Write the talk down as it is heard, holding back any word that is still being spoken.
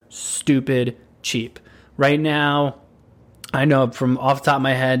stupid cheap. Right now, I know from off the top of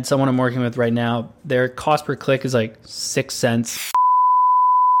my head, someone I'm working with right now, their cost per click is like 6 cents.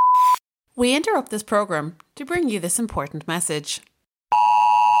 We interrupt this program to bring you this important message.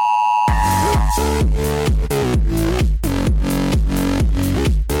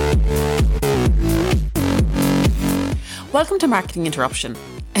 Welcome to Marketing Interruption,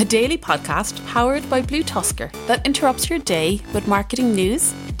 a daily podcast powered by Blue Tusker that interrupts your day with marketing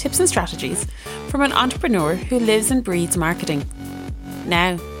news, tips and strategies from an entrepreneur who lives and breathes marketing.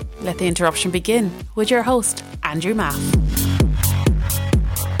 Now, let the interruption begin with your host, Andrew Maff.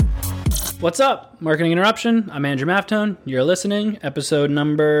 What's up? Marketing Interruption. I'm Andrew Maftone. You're listening, episode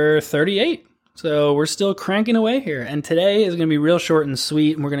number 38. So we're still cranking away here. And today is going to be real short and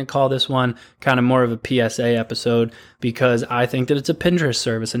sweet. And we're going to call this one kind of more of a PSA episode because I think that it's a Pinterest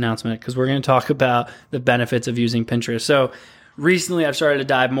service announcement because we're going to talk about the benefits of using Pinterest. So recently I've started to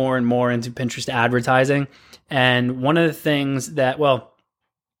dive more and more into Pinterest advertising. And one of the things that, well,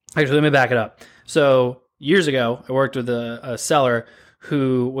 actually, let me back it up. So years ago, I worked with a seller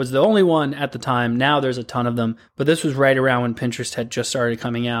who was the only one at the time. Now there's a ton of them. But this was right around when Pinterest had just started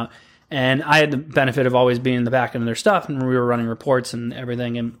coming out. And I had the benefit of always being in the back end of their stuff, and we were running reports and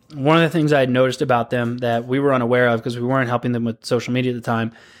everything. And one of the things I had noticed about them that we were unaware of because we weren't helping them with social media at the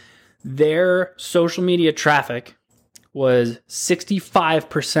time, their social media traffic was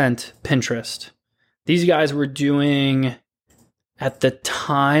 65% Pinterest. These guys were doing, at the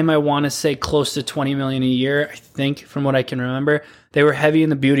time, I want to say close to 20 million a year, I think, from what I can remember. They were heavy in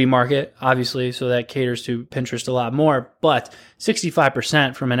the beauty market, obviously, so that caters to Pinterest a lot more, but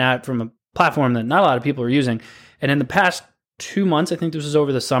 65% from from a platform that not a lot of people are using. And in the past 2 months, I think this was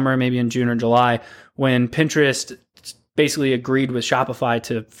over the summer, maybe in June or July, when Pinterest basically agreed with Shopify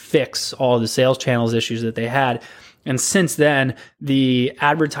to fix all the sales channels issues that they had. And since then, the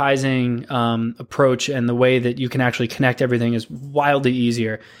advertising approach and the way that you can actually connect everything is wildly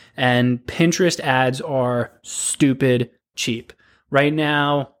easier. And Pinterest ads are stupid cheap. Right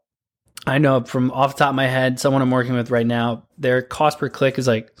now, I know from off the top of my head, someone I'm working with right now, their cost per click is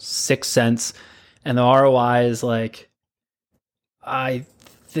like 6 cents. And the ROI is like, I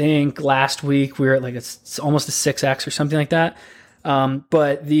think last week we were at like it's almost a 6X or something like that.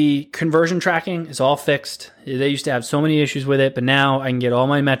 But the conversion tracking is all fixed. They used to have so many issues with it, but now I can get all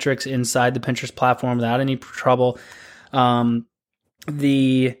my metrics inside the Pinterest platform without any trouble. The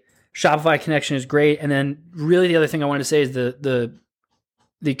Shopify connection is great. And then really the other thing I wanted to say is the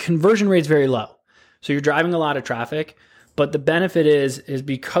conversion rate is very low. So you're driving a lot of traffic, but the benefit is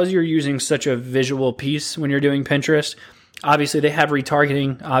because you're using such a visual piece when you're doing Pinterest. Obviously, they have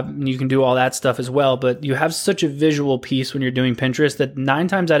retargeting. You can do all that stuff as well, but you have such a visual piece when you're doing Pinterest that 9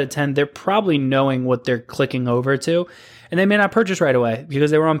 times out of 10, they're probably knowing what they're clicking over to, and they may not purchase right away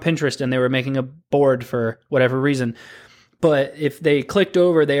because they were on Pinterest and they were making a board for whatever reason. But if they clicked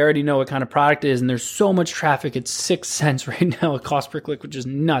over, they already know what kind of product it is, and there's so much traffic. It's 6 cents right now, a cost per click, which is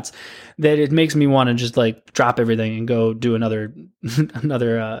nuts, that it makes me want to just like drop everything and go do another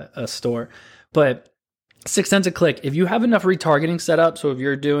store. But 6 cents a click. If you have enough retargeting set up, so if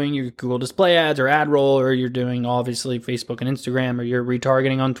you're doing your Google display ads or ad roll, or you're doing obviously Facebook and Instagram, or you're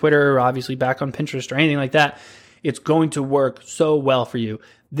retargeting on Twitter, or obviously back on Pinterest or anything like that, it's going to work so well for you.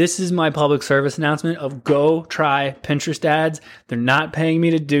 This is my public service announcement of go try Pinterest ads. They're not paying me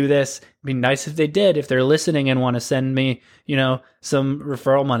to do this. It'd be nice if they did. If they're listening and want to send me, some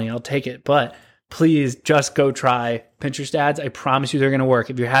referral money, I'll take it. But please just go try Pinterest ads. I promise you they're going to work.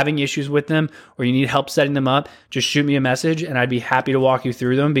 If you're having issues with them or you need help setting them up, just shoot me a message and I'd be happy to walk you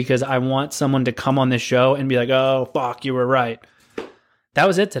through them because I want someone to come on this show and be like, oh, fuck, you were right. That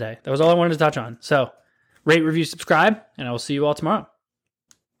was it today. That was all I wanted to touch on. So rate, review, subscribe, and I will see you all tomorrow.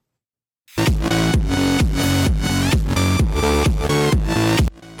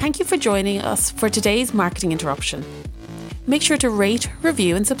 Thank you for joining us for today's Marketing Interruption. Make sure to rate,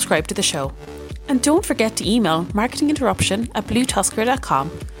 review and subscribe to the show. And don't forget to email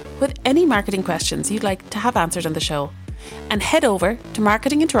marketinginterruption@bluetusker.com with any marketing questions you'd like to have answered on the show. And head over to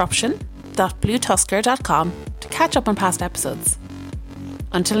marketinginterruption.bluetusker.com to catch up on past episodes.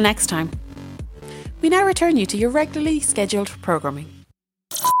 Until next time, we now return you to your regularly scheduled programming.